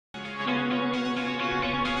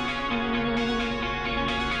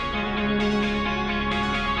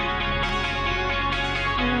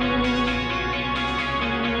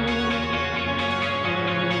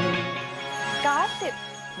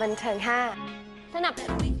บันเทิง5สนับ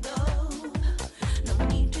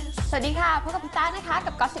สวัสดีค่ะพบกับพี่ต้านะคะ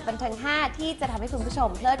กับก็10บันเทิง5ที่จะทำให้คุณผู้ชม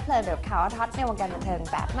เพลิดเพลินกับข่าวฮอตในวงการบันเทิง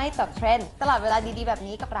แบบไม่ตกเทรนด์ตลอดเวลาดีๆแบบ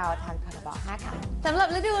นี้กับเราทางททบ5ค่ะสำหรับ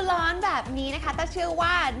ฤดูร้อนแบบนี้นะคะต้าเชื่อว่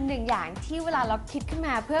าหนึ่งอย่างที่เวลาเราคิดขึ้นม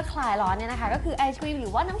าเพื่อคลายร้อนเนี่ยนะคะก็คือไอศครีมหรื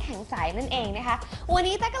อว่าน้ำแข็งใสนั่นเองนะคะวัน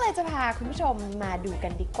นี้ต้าก็เลยจะพาคุณผู้ชมมาดูกั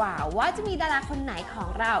นดีกว่าว่าจะมีดาราคนไหนของ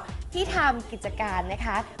เราที่ทำกิจการนะค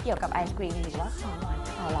ะเกี่ยวกับไอศครีมหรือว่าของหวาน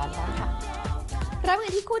คลายร้อนบ้างค่ะเริ่มกั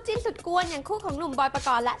นที่คู่จิ้นสุดกวนอย่างคู่ของหนุ่มบอยปก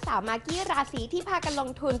รณ์และสาวมากกี้ราศีที่พากันลง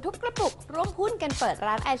ทุนทุกกระปุกร่วมหุ้นกันเปิด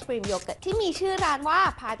ร้านไอศกรีมโยเกิร์ตที่มีชื่อร้านว่า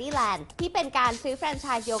Partyland ที่เป็นการซื้อแฟรนไช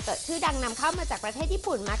ส์โยเกิร์ตชื่อดังนำเข้ามาจากประเทศญี่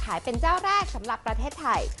ปุ่นมาขายเป็นเจ้าแรกสำหรับประเทศไท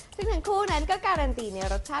ยซึ่งทั้งคู่นั้นก็การันตีใน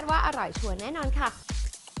รสชาติว่าอร่อยชัวร์แน่นอนค่ะ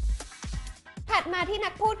ถัดมาที่นั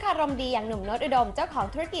กพูดคารมดีอย่างหนุ่มโนตอุดมเจ้าของ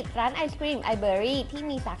ธุรกิจร้านไอศกรีมไอเบอรี่ที่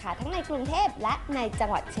มีสาขาทั้งในกรุงเทพและในจัง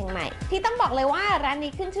หวัดเชียงใหม่ที่ต้องบอกเลยว่าร้าน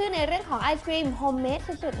นี้ขึ้นชื่อในเรื่องของไอศกรีมโฮมเมด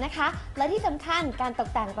สุดๆนะคะและที่สำคัญการตก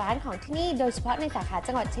แต่งร้านของที่นี่โดยเฉพาะในสาขา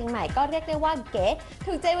จังหวัดเชียงใหม่ก็เรียกได้ว่าเก๋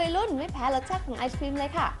ถูกใจวัยรุ่นไม่แพ้รสชาติของไอศกรีมเล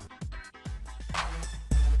ยค่ะ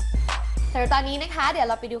แต่ตอนนี้นะคะเดี๋ยว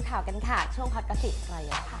เราไปดูข่าวกันค่ะช่วงฮอตกระสิบรา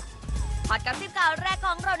ยค่ะฮอตกับ10ข่าวแรกข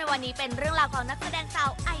องเราในวันนี้เป็นเรื่องราวของนักแสดงสา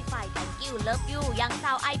วไอไฟ Thank you Love you ยังส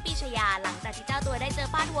าวไอปีชยาหลังจากที่เจ้าตัวได้เจอ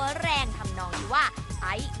พาดหัวแรงทำนองที่ว่าไอ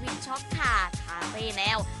วินช็อกค่ะคาเฟ่แน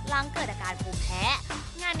วหลังเกิดอาการภูมิแพ้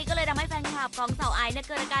งานนี้ก็เลยทำให้แฟนคลับของสาวไอเนี่ย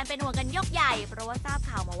เกิดอาการเป็นห่วงกันยกใหญ่เพราะว่าทราบ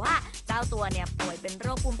ข่าวมาว่าเจ้าตัวเนี่ยป่วยเป็นโร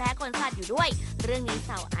คภูมิแพ้ขนสัตว์อยู่ด้วยเรื่องนี้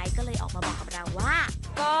สาวไอก็เลยออกมาบอกกับเราว่า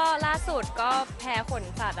ก็ล่าสุดก็แพ้ขน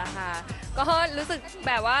สัตว์อะค่ะก็รู้สึกแ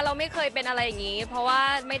บบว่าเราไม่เคยเป็นอะไรอย่างนี้เพราะว่า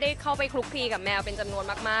ไม่ได้เข้าไปคลุกคลีกับแมวเป็นจำนวน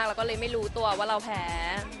มากๆแล้วก็เลยไม่รู้ตัวว่าเราแพ้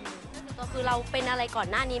ตัวคือเราเป็นอะไรก่อน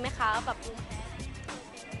หน้านี้ไหมคะแบบ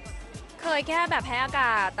เคยแค่แบบแพ้อาก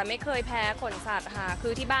าศแต่ไม่เคยแพ้ขนสัตว์ค่ะคื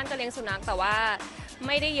อที่บ้านก็เลี้ยงสุนัขแต่ว่าไ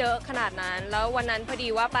ม่ได้เยอะขนาดนั้นแล้ววันนั้นพอดี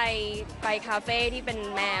ว่าไปคาเฟ่ที่เป็น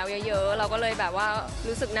แมวเยอะๆเราก็เลยแบบว่า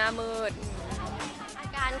รู้สึกหน้ามืดอา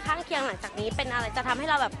การข้างเคียงหลังจากนี้เป็นอะไรจะทำให้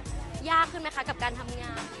เราแบบยากขึ้นไหมคะกับการทำง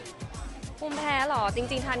านภูมิแพ้หรอจ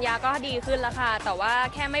ริงๆทานยาก็ดีขึ้นแล้วค่ะแต่ว่า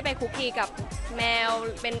แค่ไม่ไปคุกคีกับแมว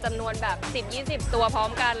เป็นจำนวนแบบ10-20 ตัวพร้อ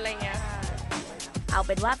มกันอะไรเงี้ยค่ะเอาเ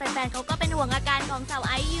ป็นว่าแฟนๆเขาก็เป็นห่วงอาการของสาว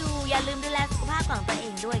ไออยู่อย่าลืมดูแลสุขภาพของตัวเอ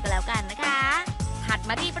งด้วยก็แล้วกันนะคะถัด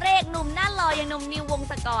มาที่พระเอกหนุ่มหน้าหล่ออย่างหนุ่มนิววง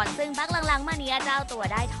ศกรซึ่งพักหลังๆมานี้เจ้าตัว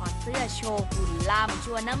ได้ถอดเสื้อโชว์หุ่นล่ำช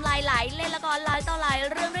วนน้ำลายไหลเล่นละครหลายต่อหลาย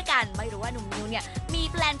เรื่องด้วยกันไม่รู้ว่าหนุ่มนิวเนี่ยมี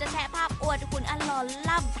แพลนจะแชร์ภาพอวดหุ่นอันหล่อ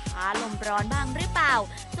ล่ำท้าลมร้อนบ้างหรือเปล่า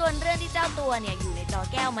ส่วนเรื่องที่เจ้าตัวเนี่ยอยู่ในจอ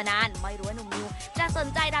แก้วมานานไม่รู้ว่าหนุ่มนิวจะสน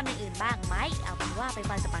ใจทำอย่างอื่นบ้างไหมเอาเป็นว่าไป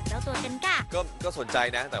ฟังจากปากเจ้าตัวกันค่ะก็สนใจ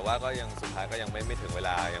นะแต่ว่าก็ยังสุดท้ายก็ยังไม่ถึงเวล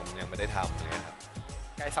ายังไม่ได้ทำอย่างเงี้ยครับ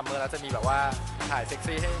ใกล้ซัมเมอร์แล้วจะมีแบบว่าถ่ายเซ็ก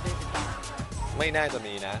ซี่ให้ได้ติดตามไม่น่าจะ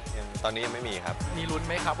มีนะยังตอนนี้ยังไม่มีครับมีลุ้นไ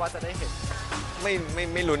หมครับว่าจะได้เห็นไ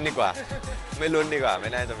ม่ลุ้นดีกว่าไม่ลุ้นดีกว่าไม่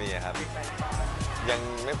น่าจะมีครับยัง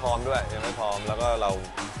ไม่พร้อมด้วยยังไม่พร้อมแล้วก็เร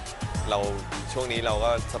าช่วงนี้เราก็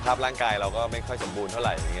สภาพร่างกายเราก็ไม่ค่อยสมบูรณ์เท่าไห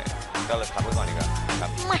ร่อย่างเงี้ยก็เลยพักไว้ก่อนดีกว่าครั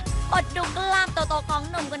บอดดูกล้ามโตๆของ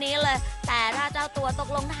หนุ่มคนนี้เลยแต่ถ้าเจ้าตัวตก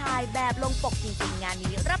ลงถ่ายแบบลงปกจริงๆงาน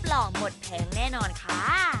นี้รับรองหมดแผงแน่นอนค่ะ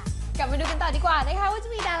กลับมาดูกันต่อดีกว่านะคะว่าจะ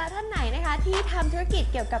มีดาราท่านไหนนะคะที่ทำธุรกิจ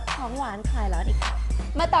เกี่ยวกับของหวานคลายร้อนอีกค่ะ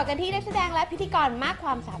มาต่อกันที่นักแสดงและพิธีกรมากคว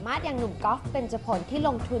ามสามารถอย่างหนุ่มกอล์ฟเบญจพลที่ล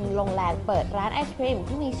งทุนลงแรงเปิดร้านไอศครีม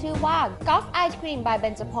ที่มีชื่อว่ากอล์ฟไอศครีมบายเบ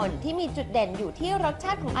ญจพลที่มีจุดเด่นอยู่ที่รสช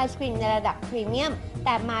าติของไอศครีมในระดับพรีเมียมแ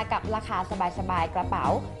ต่มากับราคาสบายๆกระเป๋า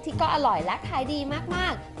ที่ก็อร่อยและขายดีมา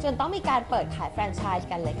กๆจนต้องมีการเปิดขายแฟรนไชส์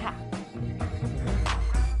กันเลยค่ะ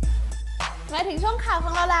มาถึงช่วงข่าวข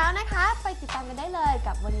องเราแล้วนะคะไปติดตามกันได้เลย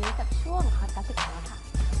กับวันนี้กับช่วงฮอตกระสิบของเราค่ะ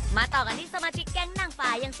มาต่อกันที่สมาชิกแก๊งนางฟ้า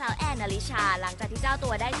อย่างสาวแอนอลิชาหลังจากที่เจ้าตั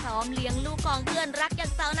วได้ซ้อมเลี้ยงลูกของเพื่อนรักอย่า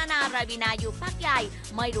งสาวนานาราบีนาอยู่พักใหญ่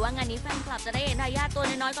ไม่รู้ว่างานนี้แฟนคลับจะได้เห็นทายาทตัว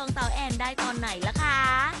น้อยๆของสาวแอนได้ตอนไหนล่ะคะ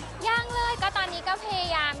ยังเลยก็ตอนนี้ก็พย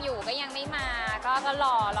ายามอยู่ก็ยังไม่มาก็ร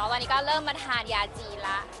อตอนนี้ก็เริ่มมาทานยาจีนล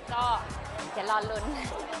ะก็เดี๋ยวรอลุ้น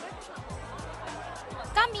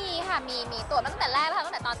ก็มีค่ะมีตรวจตั้งแต่แรกแล้ว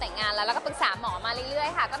ตั้งแต่ตอนแต่งงานแล้วก็ปรึกษาหมอมาเรื่อย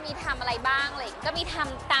ๆค่ะก็มีทำอะไรบ้างเลยก็มีท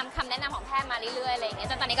ำตามคำแนะนำของแพทย์มาเรื่อยๆอะไรอย่างเงี้ย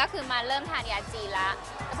จนตอนนี้ก็คือมาเริ่มทานยาจีนละ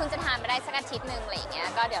เพิ่งจะทานไปได้สักอาทิตย์นึงอะไรอย่างเงี้ย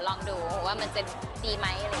ก็เดี๋ยวลองดูว่ามันจะดีไหม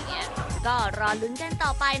อะไรเงี้ยก็รอลุ้นกันต่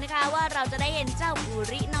อไปนะคะว่าเราจะได้เห็นเจ้าภู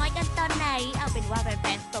ริน้อยกันตอนไหนเอาเป็นว่าแฟ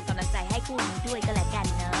นๆส่งกำลังใจให้คู่นี้ด้วยก็แล้วกัน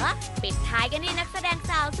เนอะปิดท้ายกันที่นักแสดง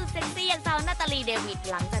สาวสุดเซ็กซี่อย่างสาวนาตาลีเดวิด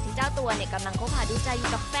หลังจากที่เจ้าตัวเนี่ยกำลังคบหาดูใจอ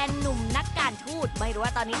ยู่กับแฟนหนุ่มนักการทูตไม่รู้ว่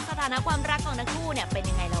าตอนนี้สถ ถานะความรักของทั้งคู่เนี่ยเป็น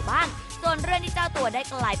ยังไงแล้วบ้างส่วนเรื่องที่เจ้าตัวได้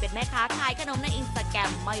กลายเป็นแม่ค้าขายขนมในอินสตาแกร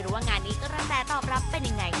มไม่รู้ว่างานนี้กระแสตอบรับเป็น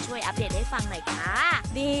ยังไงช่วยอัปเดตให้ฟังหน่อยค่ะ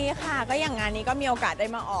ดีค่ะก็อย่างงานนี้ก็มีโอกาสได้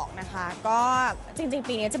มาออกนะคะก็จริงๆ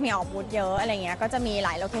ปีนี้จะมีออกบูธเยอะอะไรเงี้ยก็จะมีหล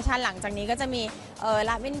ายโลเคชันหลังจากนี้ก็จะมี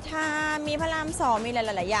ลาดวินทรามีพระราม2มีห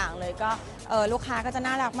ลายๆอย่างเลยก็ลูกค้าก็จะ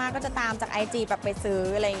น่ารักมากก็จะตามจาก IG แบบไปซื้อ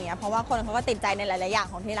อะไรเงี้ยเพราะว่าคนเขาก็ติดใจในหลายๆอย่าง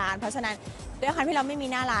ของที่ร้านเพราะฉะนั้นด้วยความที่เราไม่มี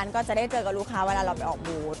หน้าร้านก็จะได้เจอกับลูกค้าเวลาเราไปออก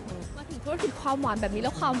บูธมาถึงธุรกิจความหวานแบบนี้แ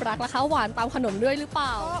ล้วความรักล่ะคะหวานตามขนมด้วยหรือเปล่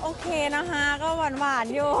าก็โอเคนะคะก็หวาน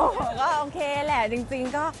ๆอยู่ ก็โอเคแหละจริง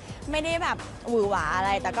ๆก็ไม่ได้แบบหวือหวาอะไร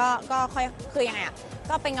แต่ก็ค่อยคือยังไงอ่ะ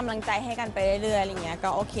ก็เป็นกำลังใจให้กันไปเรื่อยๆอะไรเงี้ยก็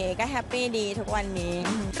โอเคก็แฮปปี้ดีทุกวันนี้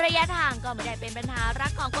ระยะทางก็ไม่ได้เป็นปัญหารั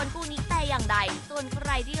กของคนคู่นี้แต่อย่างใดส่วนใคร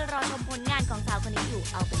ที่รอชมผลงานของสาวคนนี้อยู่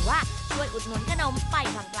เอาเป็นว่าช่วยอุดหนุนขนมไป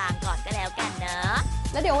พลางๆก่อนก็แล้วกันเนอะ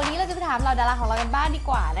แล้วเดี๋ยววันนี้เราจะไปถามเราดาราของเรากันบ้างดี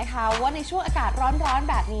กว่านะคะว่าในช่วงอากาศร้อนๆ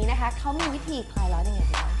แบบนี้นะคะเขามีวิธีคลายร้อนยังไง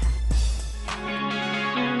บ้างค่ะ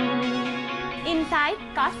Inside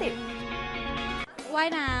Gossip ว่าย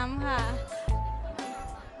น้ำค่ะ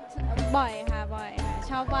บ่อยค่ะ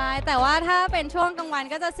ชอบว่ายแต่ว่าถ้าเป็นช่วงกลางวัน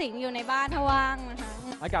ก็จะสิงอยู่ในบ้านถ้าว่างนะคะ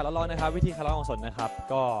อากาศร้อนๆนะครับวิธีคลายร้อนของสนนะครับ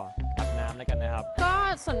ก็อาบน้ำแล้วกันนะครับก็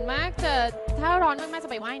ส่วนมากจะถ้าร้อนมากๆจะ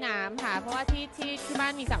ไปว่ายน้ำค่ะเพราะว่าที่บ้า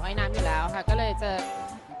นมีสระว่ายน้ำอยู่แล้วค่ะก็เลยจะ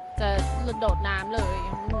โดดน้ำเลย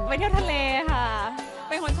ไปเที่ยวทะเลค่ะ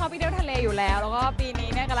เป็นคนชอบไปเที่ยวทะเลอยู่แล้วแล้วก็ปีนี้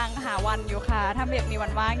เนี่ยกำลังหาวันอยู่ค่ะถ้าแบบมีวั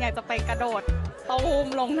นว่างอยากจะไปกระโดดตูม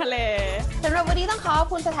ลงทะเลสำหรับวันนี้ต้องขอบ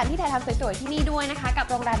คุณสถานที่ถ่ายทำสวยๆที่นี่ด้วยนะคะกับ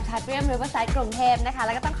โรงแรมชาร์ตเรียมริเวอร์ไซด์กรุงเทพนะคะแ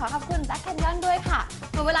ล้วก็ต้องขอบคุณแบ็คแคนยอนด้วยค่ะ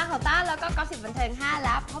หมดเวลาของต้าแล้วก็กอสซิปบันเทิง5แ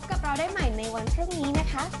ล้วพบกับเราได้ใหม่ในวันพรุ่งนี้นะ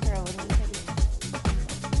คะสำหรับวันนี้สวัสดี